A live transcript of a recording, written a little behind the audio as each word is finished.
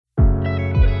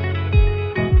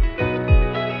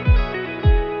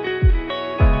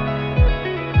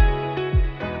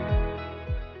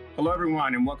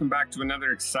everyone, and welcome back to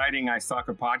another exciting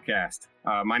ISACA podcast.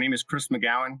 My name is Chris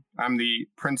McGowan. I'm the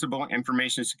Principal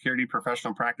Information Security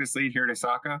Professional Practice Lead here at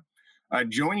ISACA.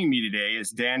 Joining me today is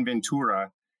Dan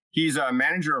Ventura. He's a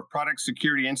Manager of Product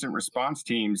Security Incident Response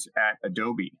Teams at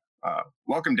Adobe.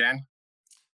 Welcome, Dan.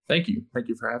 Thank you. Thank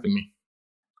you for having me.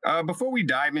 Before we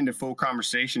dive into full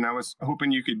conversation, I was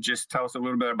hoping you could just tell us a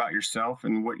little bit about yourself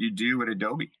and what you do at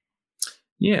Adobe.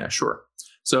 Yeah, sure.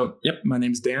 So, my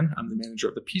name's Dan. I'm the manager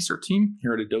of the PSIRT team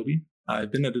here at Adobe.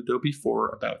 I've been at Adobe for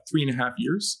about 3.5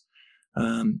 years.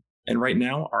 And right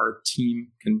now, our team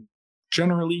can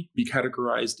generally be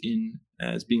categorized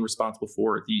as being responsible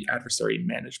for the adversary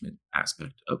management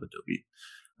aspect of Adobe.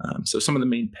 So some of the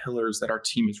main pillars that our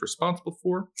team is responsible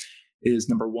for is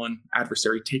number one,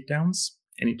 adversary takedowns.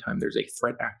 Anytime there's a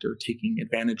threat actor taking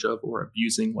advantage of or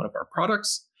abusing one of our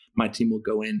products, my team will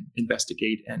go in,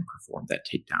 investigate, and perform that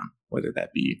takedown, whether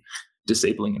that be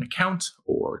disabling an account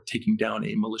or taking down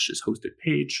a malicious hosted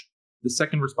page. The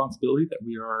second responsibility that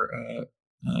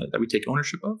we take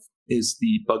ownership of is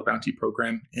the bug bounty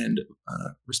program and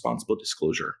responsible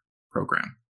disclosure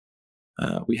program.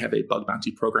 We have a bug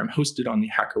bounty program hosted on the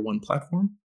HackerOne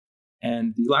platform.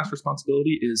 And the last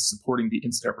responsibility is supporting the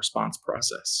incident response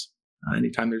process.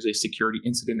 Anytime there's a security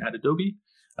incident at Adobe,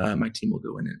 my team will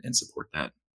go in and support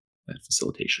that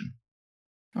facilitation.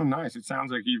 Oh, nice. It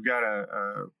sounds like you've got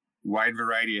a wide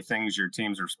variety of things your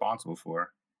team's responsible for.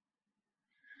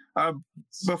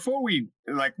 Before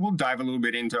we'll dive a little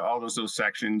bit into all those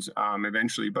sections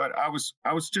eventually, but I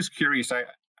was just curious.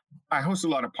 I host a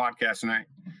lot of podcasts, and I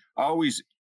always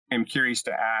am curious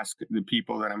to ask the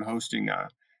people that I'm hosting,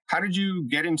 how did you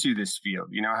get into this field?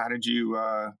 How did you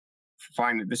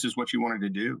find that this is what you wanted to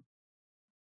do?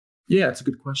 Yeah, it's a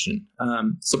good question.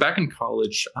 So back in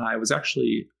college, I was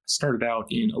actually started out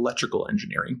in electrical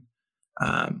engineering,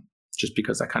 just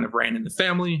because I kind of ran in the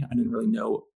family. I didn't really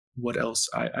know what else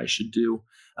I should do.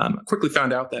 Quickly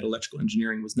found out that electrical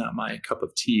engineering was not my cup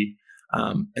of tea,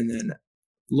 and then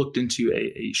looked into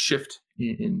a shift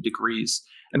in degrees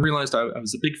and realized I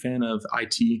was a big fan of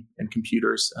IT and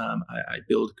computers. I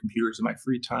build computers in my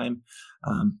free time.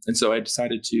 And so I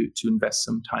decided to invest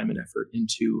some time and effort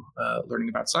into learning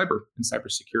about cyber, and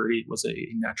cybersecurity was a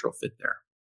natural fit there.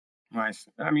 Nice.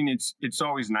 I mean, it's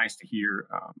always nice to hear,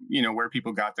 where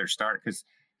people got their start. Because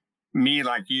me,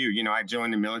 like you, I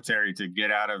joined the military to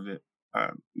get out of it,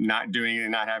 not doing it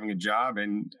and not having a job.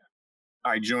 And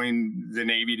I joined the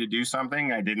Navy to do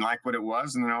something. I didn't like what it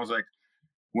was. And then I was like,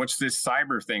 what's this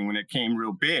cyber thing, when it came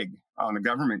real big on the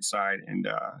government side? And,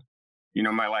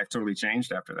 my life totally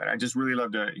changed after that. I just really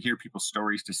love to hear people's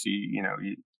stories to see,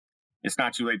 it's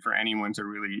not too late for anyone to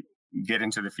really get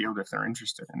into the field if they're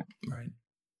interested in it.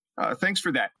 Right. Thanks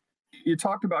for that. You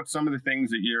talked about some of the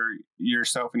things that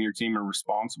yourself and your team are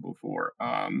responsible for.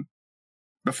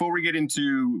 Before we get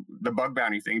into the bug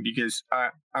bounty thing, because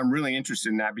I'm really interested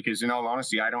in that, because in all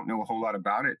honesty, I don't know a whole lot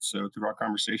about it. So through our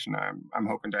conversation, I'm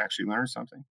hoping to actually learn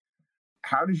something.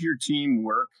 How does your team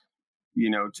work,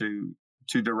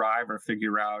 to derive or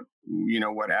figure out,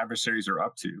 what adversaries are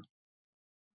up to?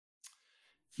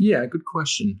 Yeah, good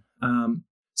question.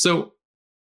 So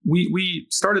we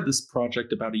started this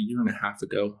project about 1.5 years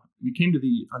ago. We came to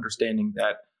the understanding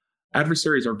that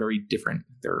adversaries are very different.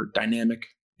 They're dynamic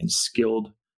and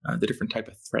skilled, the different type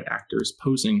of threat actors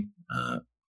posing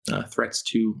threats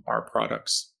to our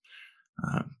products.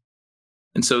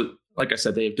 And so, like I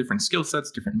said, they have different skill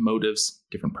sets, different motives,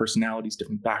 different personalities,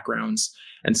 different backgrounds,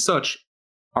 and such.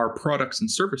 Our products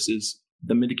and services,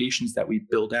 the mitigations that we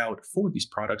build out for these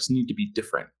products need to be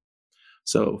different.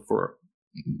 So for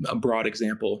a broad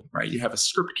example, right, you have a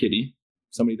script kiddie,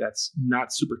 somebody that's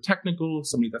not super technical,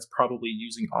 somebody that's probably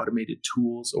using automated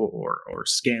tools or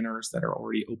scanners that are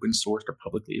already open sourced or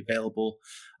publicly available.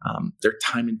 Their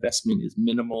time investment is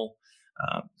minimal.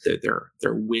 Their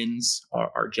wins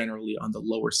are generally on the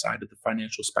lower side of the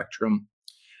financial spectrum.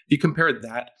 If you compare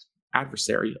that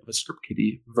adversary of a script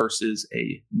kiddie versus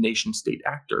a nation state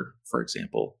actor, for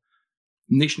example,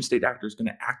 nation state actor is going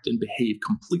to act and behave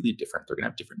completely different. They're going to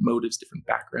have different motives, different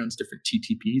backgrounds, different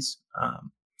TTPs.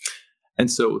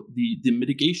 And so the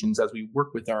mitigations as we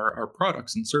work with our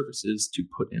products and services to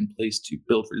put in place to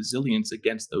build resilience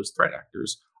against those threat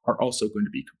actors are also going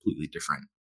to be completely different.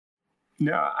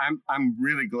 No, I'm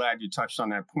really glad you touched on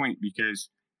that point, because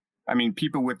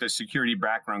people with a security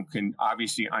background can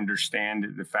obviously understand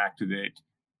the fact that,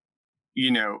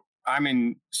 I'm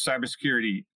in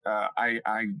cybersecurity.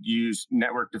 I use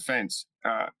network defense.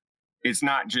 It's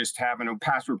not just having a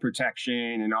password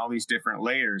protection and all these different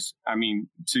layers. I'm going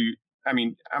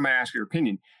to ask your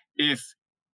opinion. If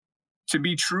to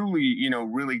be truly,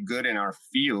 really good in our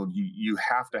field, you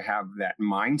have to have that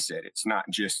mindset. It's not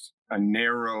just a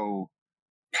narrow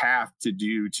path to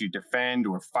defend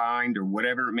or find or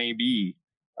whatever it may be.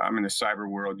 In the cyber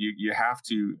world, you have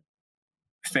to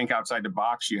think outside the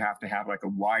box. You have to have like a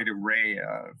wide array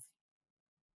of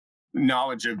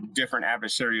knowledge of different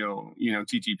adversarial,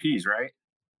 TTPs, right?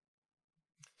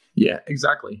 Yeah,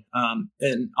 exactly.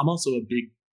 And I'm also a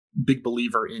big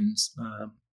believer in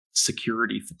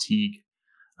security fatigue.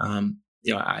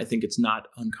 I think it's not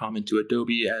uncommon to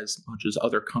Adobe as much as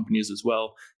other companies as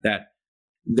well that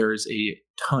there's a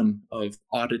ton of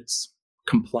audits,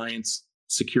 compliance,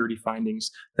 security findings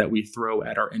that we throw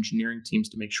at our engineering teams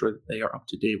to make sure that they are up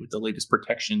to date with the latest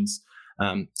protections.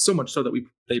 So much so that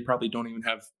they probably don't even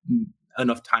have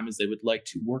enough time as they would like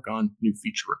to work on new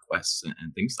feature requests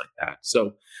and things like that.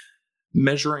 So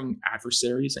measuring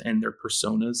adversaries and their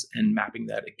personas and mapping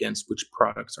that against which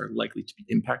products are likely to be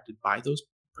impacted by those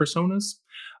personas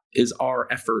is our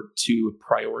effort to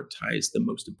prioritize the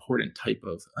most important type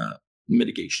of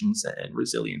mitigations and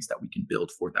resilience that we can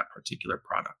build for that particular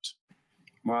product.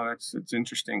 Wow, that's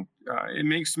interesting. It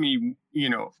makes me,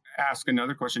 ask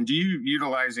another question. Do you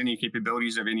utilize any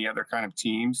capabilities of any other kind of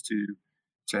teams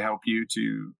to help you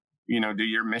to, do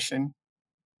your mission?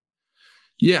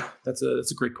 Yeah, that's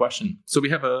a great question. So we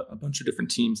have a bunch of different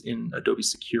teams in Adobe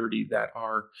Security that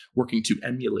are working to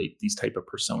emulate these type of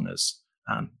personas.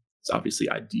 It's obviously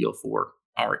ideal for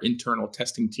our internal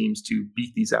testing teams to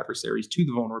beat these adversaries to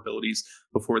the vulnerabilities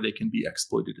before they can be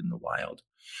exploited in the wild.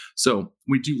 So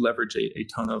we do leverage a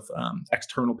ton of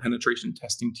external penetration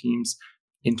testing teams,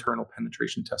 internal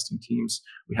penetration testing teams.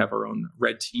 We have our own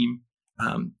red team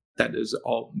that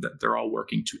they're all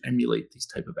working to emulate these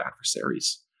type of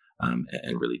adversaries and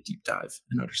really deep dive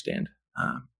and understand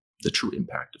the true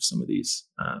impact of some of these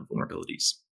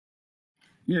vulnerabilities.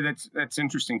 Yeah, that's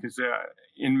interesting because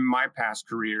in my past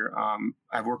career,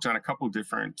 I've worked on a couple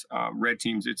different red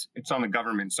teams. It's on the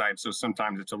government side, so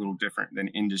sometimes it's a little different than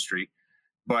industry.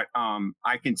 But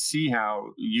I can see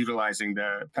how utilizing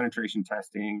the penetration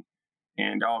testing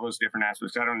and all those different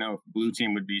aspects. I don't know if blue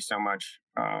team would be so much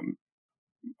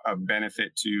a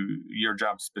benefit to your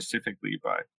job specifically,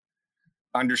 but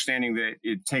understanding that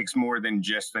it takes more than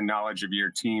just the knowledge of your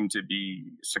team to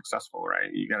be successful, right?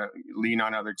 You got to lean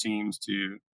on other teams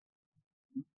to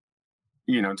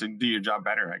do your job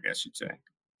better, I guess you'd say.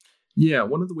 Yeah,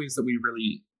 one of the ways that we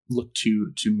really look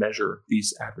to measure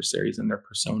these adversaries and their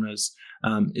personas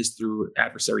is through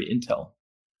adversary intel.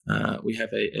 We have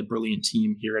a brilliant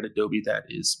team here at Adobe that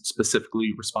is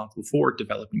specifically responsible for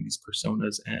developing these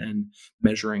personas and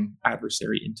measuring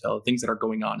adversary intel, things that are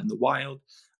going on in the wild,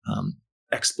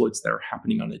 exploits that are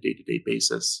happening on a day-to-day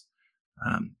basis.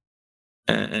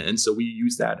 And so we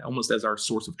use that almost as our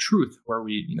source of truth, where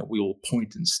we will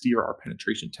point and steer our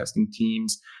penetration testing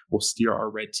teams. We'll steer our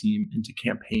red team into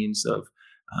campaigns of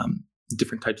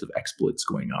different types of exploits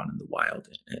going on in the wild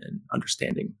and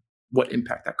understanding what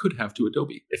impact that could have to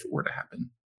Adobe if it were to happen.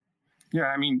 Yeah,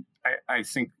 I mean, I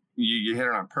think you hit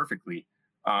it on perfectly.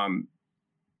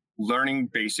 Learning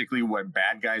basically what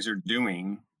bad guys are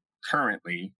doing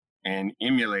currently and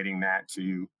emulating that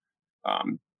to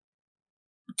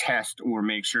test or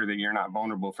make sure that you're not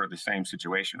vulnerable for the same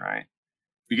situation, right?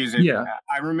 Because Yeah,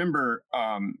 I remember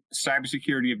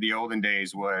cybersecurity of the olden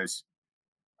days was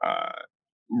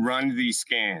run these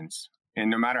scans. And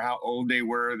no matter how old they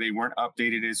weren't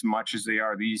updated as much as they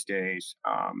are these days.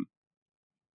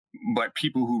 But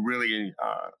people who really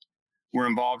were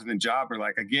involved in the job are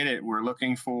like, I get it. We're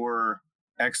looking for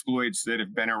exploits that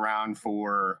have been around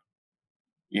for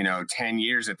 10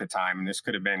 years at the time, and this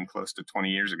could have been close to 20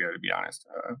 years ago, to be honest.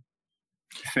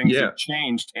 Things yeah, have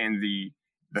changed, and the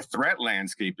threat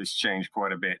landscape has changed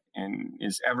quite a bit and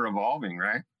is ever evolving,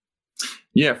 right?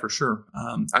 yeah, for sure.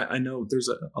 I know there's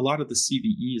a lot of the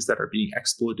CVEs that are being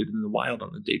exploited in the wild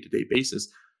on a day-to-day basis.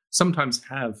 Sometimes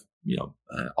have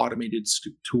automated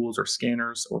tools or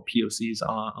scanners or POCs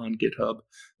on GitHub,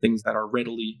 things that are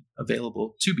readily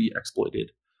available to be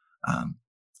exploited.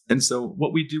 And so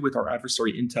what we do with our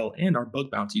adversary intel and our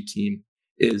bug bounty team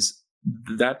is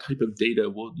that type of data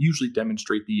will usually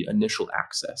demonstrate the initial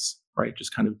access, right?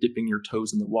 Just kind of dipping your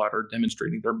toes in the water,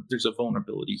 demonstrating there's a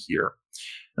vulnerability here.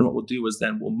 And what we'll do is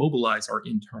then we'll mobilize our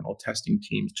internal testing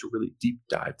teams to really deep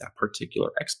dive that particular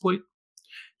exploit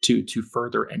to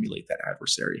further emulate that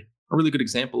adversary. A really good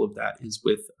example of that is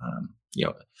with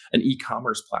an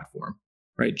e-commerce platform,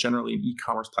 right? Generally, an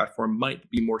e-commerce platform might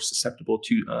be more susceptible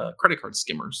to credit card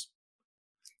skimmers.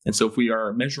 And so if we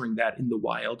are measuring that in the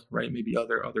wild, right, maybe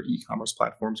other e-commerce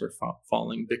platforms are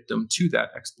falling victim to that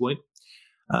exploit.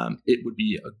 it would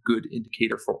be a good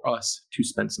indicator for us to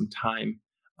spend some time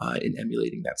in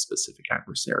emulating that specific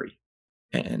adversary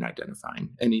and identifying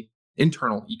any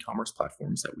internal e-commerce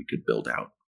platforms that we could build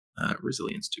out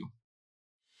resilience to.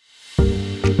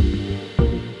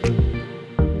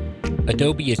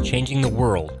 Adobe is changing the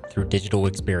world through digital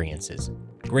experiences.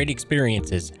 Great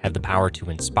experiences have the power to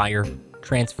inspire,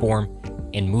 transform,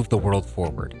 and move the world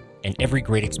forward. And every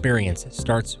great experience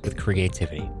starts with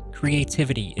creativity.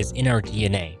 Creativity is in our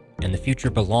DNA, and the future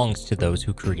belongs to those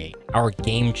who create. Our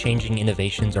game-changing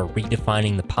innovations are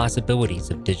redefining the possibilities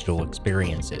of digital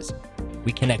experiences.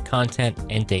 We connect content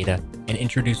and data and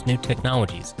introduce new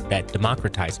technologies that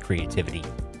democratize creativity,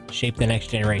 shape the next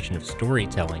generation of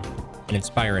storytelling, and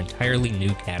inspire entirely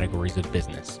new categories of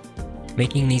business.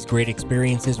 Making these great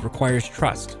experiences requires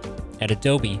trust. At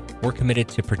Adobe, we're committed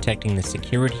to protecting the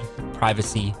security,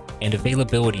 privacy, and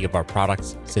availability of our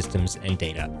products, systems, and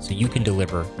data so you can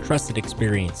deliver trusted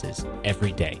experiences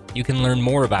every day. You can learn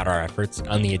more about our efforts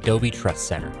on the Adobe Trust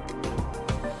Center.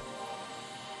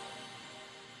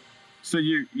 So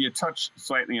you touched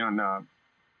slightly on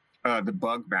the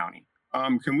bug bounty.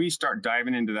 Can we start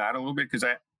diving into that a little bit? Because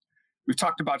we've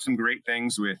talked about some great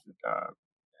things with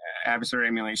adversary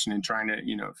emulation and trying to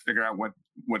figure out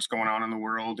what's going on in the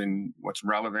world and what's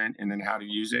relevant, and then how to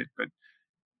use it.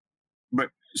 But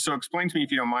so explain to me,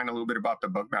 if you don't mind, a little bit about the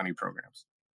bug bounty programs.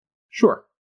 Sure.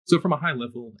 So from a high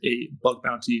level, a bug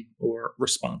bounty or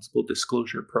responsible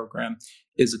disclosure program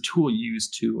is a tool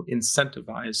used to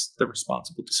incentivize the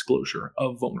responsible disclosure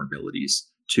of vulnerabilities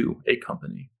to a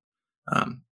company.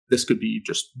 This could be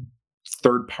just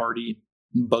third-party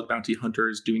bug bounty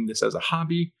hunters doing this as a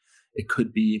hobby. It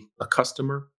could be a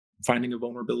customer finding a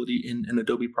vulnerability in an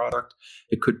Adobe product.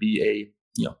 It could be a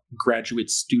graduate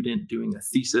student doing a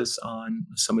thesis on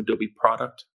some Adobe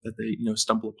product that they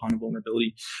stumble upon a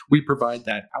vulnerability. We provide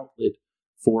that outlet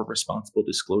for responsible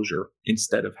disclosure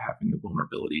instead of having a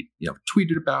vulnerability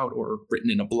tweeted about or written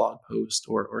in a blog post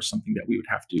or something that we would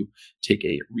have to take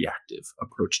a reactive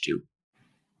approach to.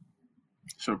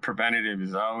 So preventative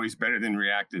is always better than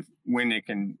reactive when it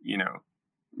can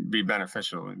be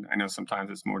beneficial. And I know sometimes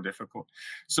it's more difficult.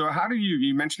 So how do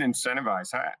you mentioned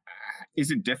incentivize? Is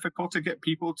it difficult to get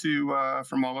people to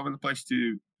from all over the place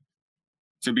to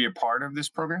be a part of this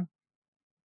program?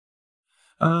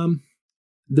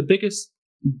 The biggest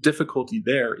difficulty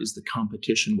there is the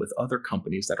competition with other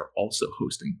companies that are also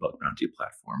hosting bug bounty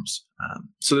platforms.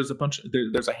 So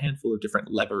there's a handful of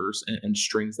different levers and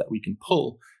strings that we can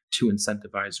pull to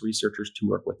incentivize researchers to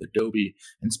work with Adobe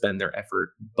and spend their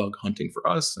effort bug hunting for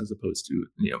us, as opposed to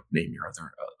name your other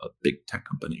a big tech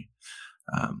company.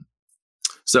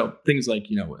 So things like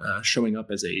showing up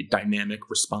as a dynamic,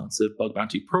 responsive bug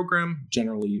bounty program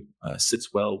generally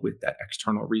sits well with that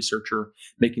external researcher,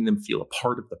 making them feel a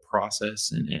part of the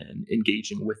process and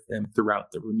engaging with them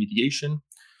throughout the remediation.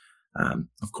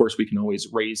 Of course, we can always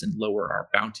raise and lower our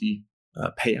bounty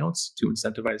payouts to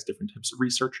incentivize different types of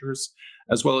researchers,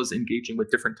 as well as engaging with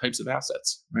different types of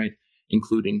assets, right?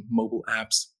 Including mobile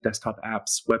apps, desktop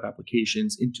apps, web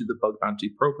applications into the bug bounty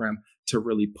program to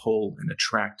really pull and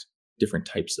attract different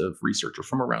types of researchers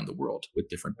from around the world with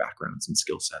different backgrounds and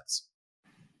skill sets.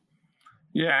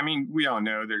 Yeah, I mean, we all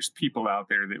know there's people out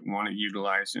there that want to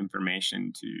utilize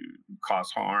information to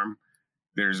cause harm.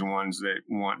 There's ones that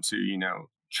want to,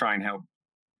 try and help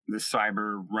the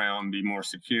cyber realm be more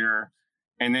secure.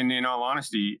 And then, in all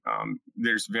honesty,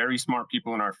 there's very smart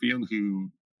people in our field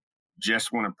who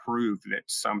just want to prove that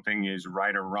something is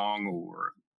right or wrong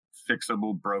or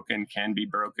fixable, broken, can be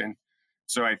broken.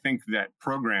 So I think that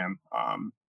program,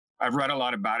 I've read a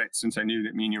lot about it since I knew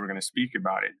that me and you were going to speak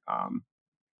about it.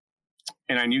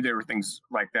 And I knew there were things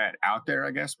like that out there,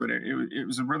 I guess, but it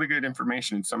was a really good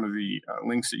information. And some of the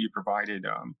links that you provided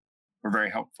were very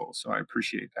helpful. So I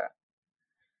appreciate that.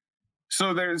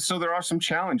 So there are some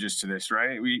challenges to this,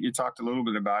 right? You talked a little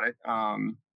bit about it.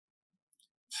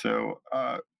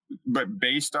 But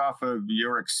based off of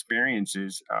your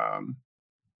experiences,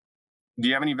 do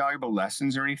you have any valuable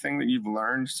lessons or anything that you've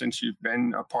learned since you've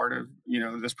been a part of,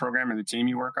 this program and the team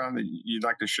you work on that you'd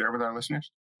like to share with our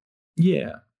listeners?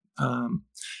 Yeah.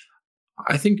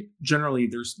 I think generally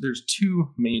there's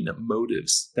two main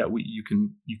motives that you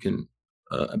can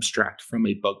abstract from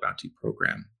a bug bounty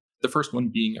program. The first one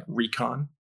being recon,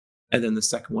 and then the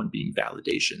second one being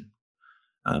validation.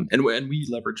 And we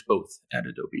leverage both at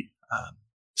Adobe.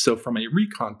 So from a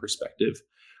recon perspective,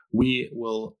 we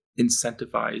will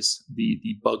incentivize the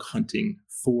bug hunting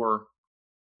for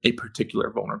a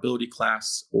particular vulnerability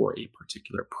class or a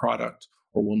particular product,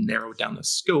 or we'll narrow down the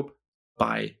scope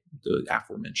by the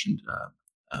aforementioned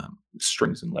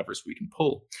strings and levers we can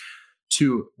pull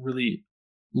to really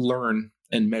learn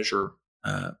and measure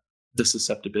the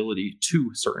susceptibility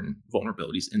to certain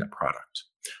vulnerabilities in a product.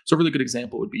 So a really good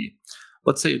example would be,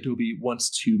 let's say Adobe wants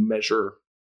to measure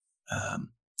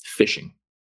phishing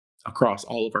across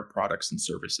all of our products and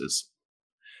services.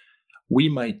 We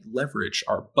might leverage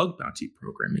our bug bounty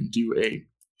program and do a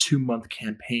 2-month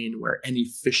campaign where any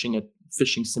phishing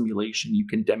simulation you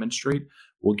can demonstrate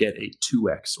will get a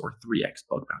 2x or 3x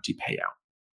bug bounty payout.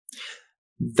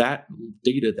 That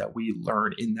data that we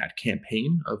learn in that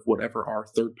campaign of whatever our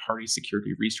third-party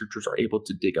security researchers are able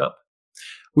to dig up,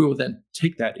 we will then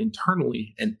take that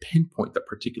internally and pinpoint the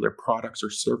particular products or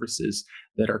services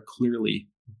that are clearly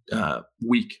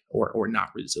weak or not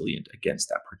resilient against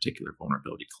that particular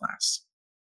vulnerability class.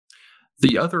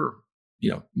 The other,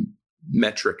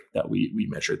 metric that we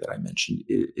measure that I mentioned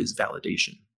is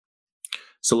validation.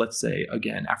 So let's say,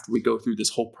 again, after we go through this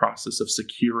whole process of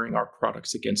securing our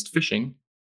products against phishing,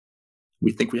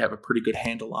 we think we have a pretty good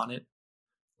handle on it.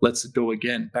 Let's go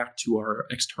again back to our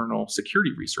external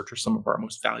security researchers, some of our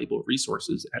most valuable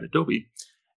resources at Adobe,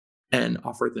 and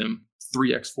offer them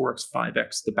 3x, 4x,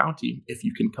 5x the bounty if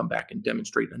you can come back and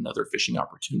demonstrate another phishing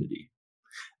opportunity.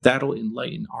 That'll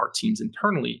enlighten our teams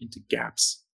internally into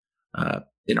gaps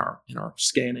in our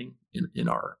scanning, in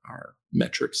our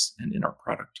metrics, and in our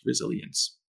product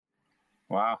resilience.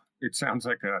 Wow, it sounds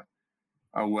like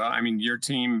your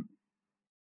team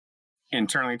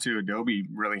internally to Adobe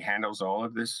really handles all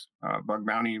of this bug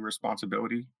bounty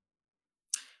responsibility.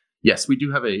 Yes, we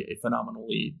do have a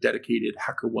phenomenally dedicated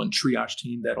HackerOne triage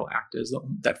team that'll act as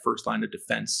that first line of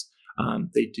defense.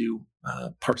 They do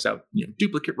parse out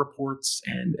duplicate reports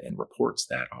and reports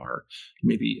that are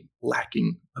maybe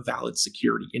lacking a valid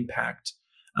security impact.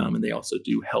 And they also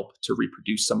do help to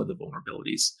reproduce some of the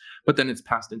vulnerabilities. But then it's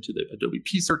passed into the Adobe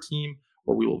PSIRT team,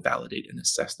 where we will validate and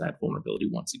assess that vulnerability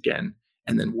once again,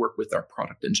 and then work with our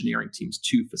product engineering teams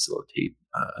to facilitate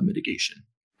a mitigation.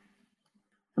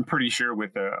 I'm pretty sure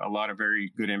with a lot of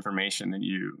very good information that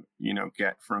you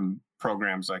get from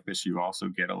programs like this, you also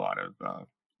get a lot of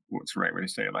what's the right way to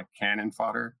say it, like cannon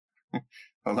fodder,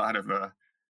 a lot of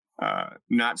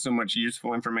not so much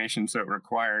useful information. So it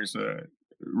requires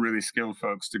really skilled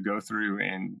folks to go through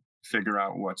and figure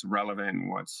out what's relevant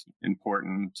and what's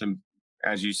important to,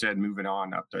 as you said, move it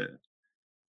on up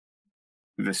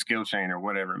the skill chain or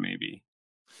whatever it may be.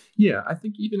 Yeah, I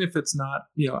think even if it's not,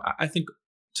 I think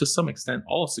to some extent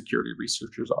all security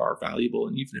researchers are valuable,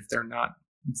 and even if they're not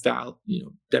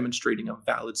demonstrating a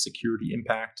valid security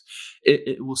impact,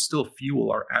 it will still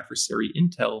fuel our adversary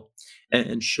intel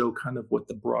and show kind of what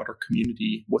the broader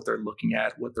community, what they're looking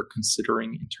at, what they're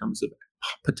considering in terms of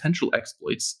potential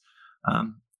exploits.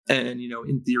 And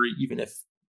in theory, even if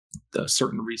the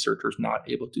certain researcher is not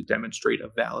able to demonstrate a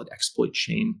valid exploit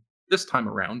chain this time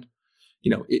around,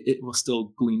 it will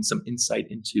still glean some insight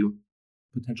into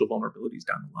potential vulnerabilities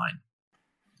down the line.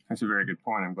 That's a very good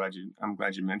point. I'm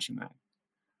glad you mentioned that.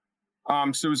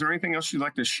 So is there anything else you'd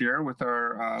like to share with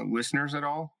our listeners at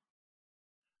all?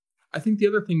 I think the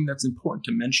other thing that's important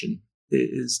to mention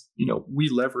is, we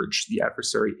leverage the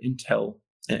adversary intel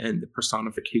and the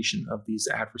personification of these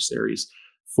adversaries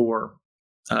for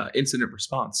incident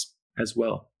response as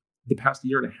well. The past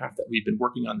year and a half that we've been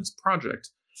working on this project,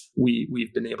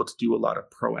 we've been able to do a lot of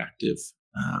proactive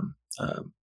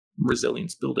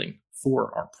resilience building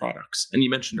for our products. And you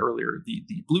mentioned earlier the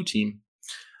Blue team.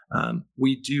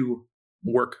 We do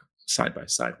work side by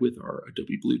side with our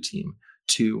Adobe Blue team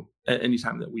to,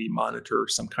 anytime that we monitor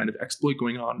some kind of exploit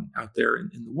going on out there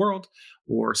in the world,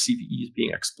 or CVEs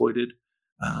being exploited,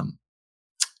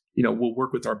 we'll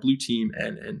work with our Blue team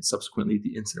and subsequently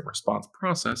the incident response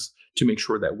process to make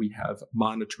sure that we have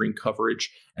monitoring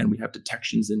coverage and we have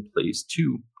detections in place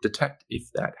to detect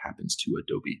if that happens to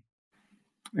Adobe.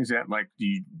 Is that like,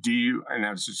 do you, and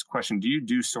that's just a question, do you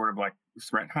do sort of like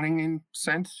threat hunting in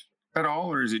sense at all?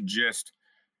 Or is it just,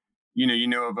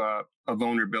 of a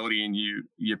vulnerability and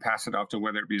you pass it off to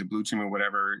whether it be the Blue team or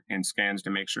whatever and scans to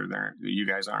make sure that you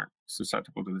guys aren't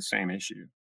susceptible to the same issue?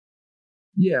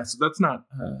 Yeah, so that's not,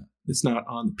 it's not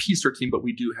on the PSIRT team, but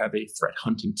we do have a threat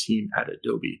hunting team at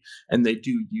Adobe, and they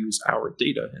do use our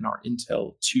data and our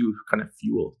intel to kind of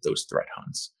fuel those threat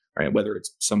hunts. Right? Whether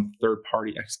it's some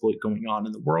third-party exploit going on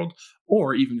in the world,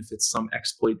 or even if it's some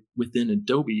exploit within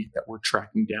Adobe that we're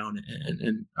tracking down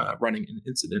and running an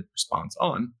incident response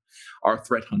on, our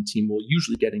threat hunt team will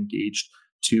usually get engaged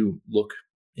to look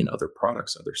in other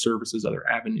products, other services, other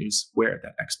avenues where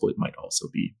that exploit might also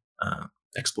be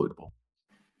exploitable.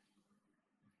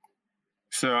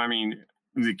 So,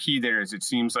 the key there is it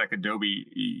seems like Adobe,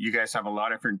 you guys have a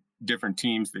lot of different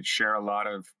teams that share a lot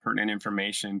of pertinent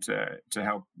information to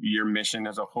help your mission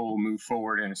as a whole move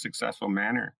forward in a successful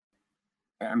manner.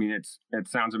 I mean, it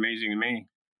sounds amazing to me.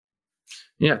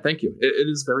 Yeah, thank you. It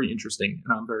is very interesting,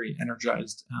 and I'm very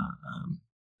energized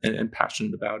and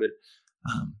passionate about it.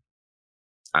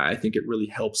 I think it really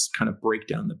helps kind of break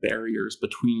down the barriers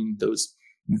between those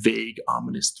vague,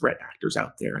 ominous threat actors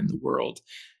out there in the world,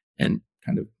 and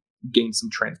kind of gain some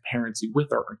transparency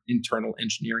with our internal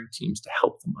engineering teams to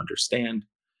help them understand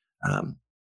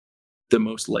the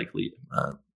most likely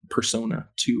persona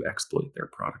to exploit their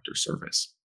product or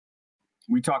service.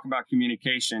 We talk about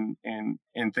communication and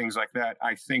things like that.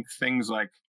 I think things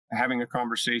like having a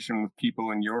conversation with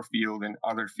people in your field and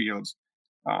other fields,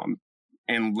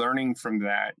 and learning from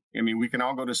that. I mean, we can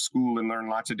all go to school and learn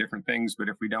lots of different things, but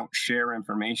if we don't share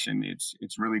information,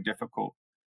 it's really difficult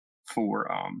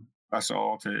for us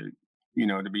all to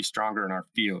be stronger in our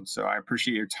field. So I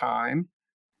appreciate your time.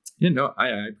 Yeah, no, I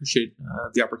appreciate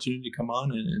the opportunity to come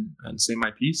on and say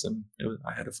my piece, and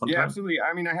I had a fun time. Yeah, absolutely.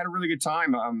 I mean, I had a really good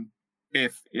time.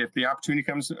 If the opportunity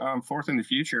comes forth in the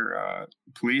future,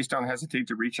 please don't hesitate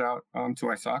to reach out to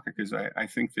ISACA, because I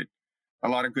think that a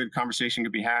lot of good conversation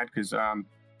could be had, because I'm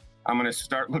going to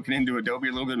start looking into Adobe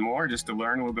a little bit more, just to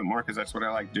learn a little bit more, because that's what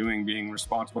I like doing, being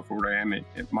responsible for what I am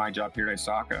at my job here at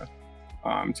ISACA,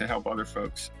 to help other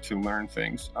folks to learn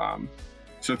things.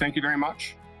 So thank you very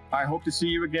much. I hope to see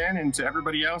you again, and to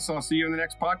everybody else, I'll see you in the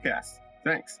next podcast.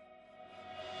 Thanks.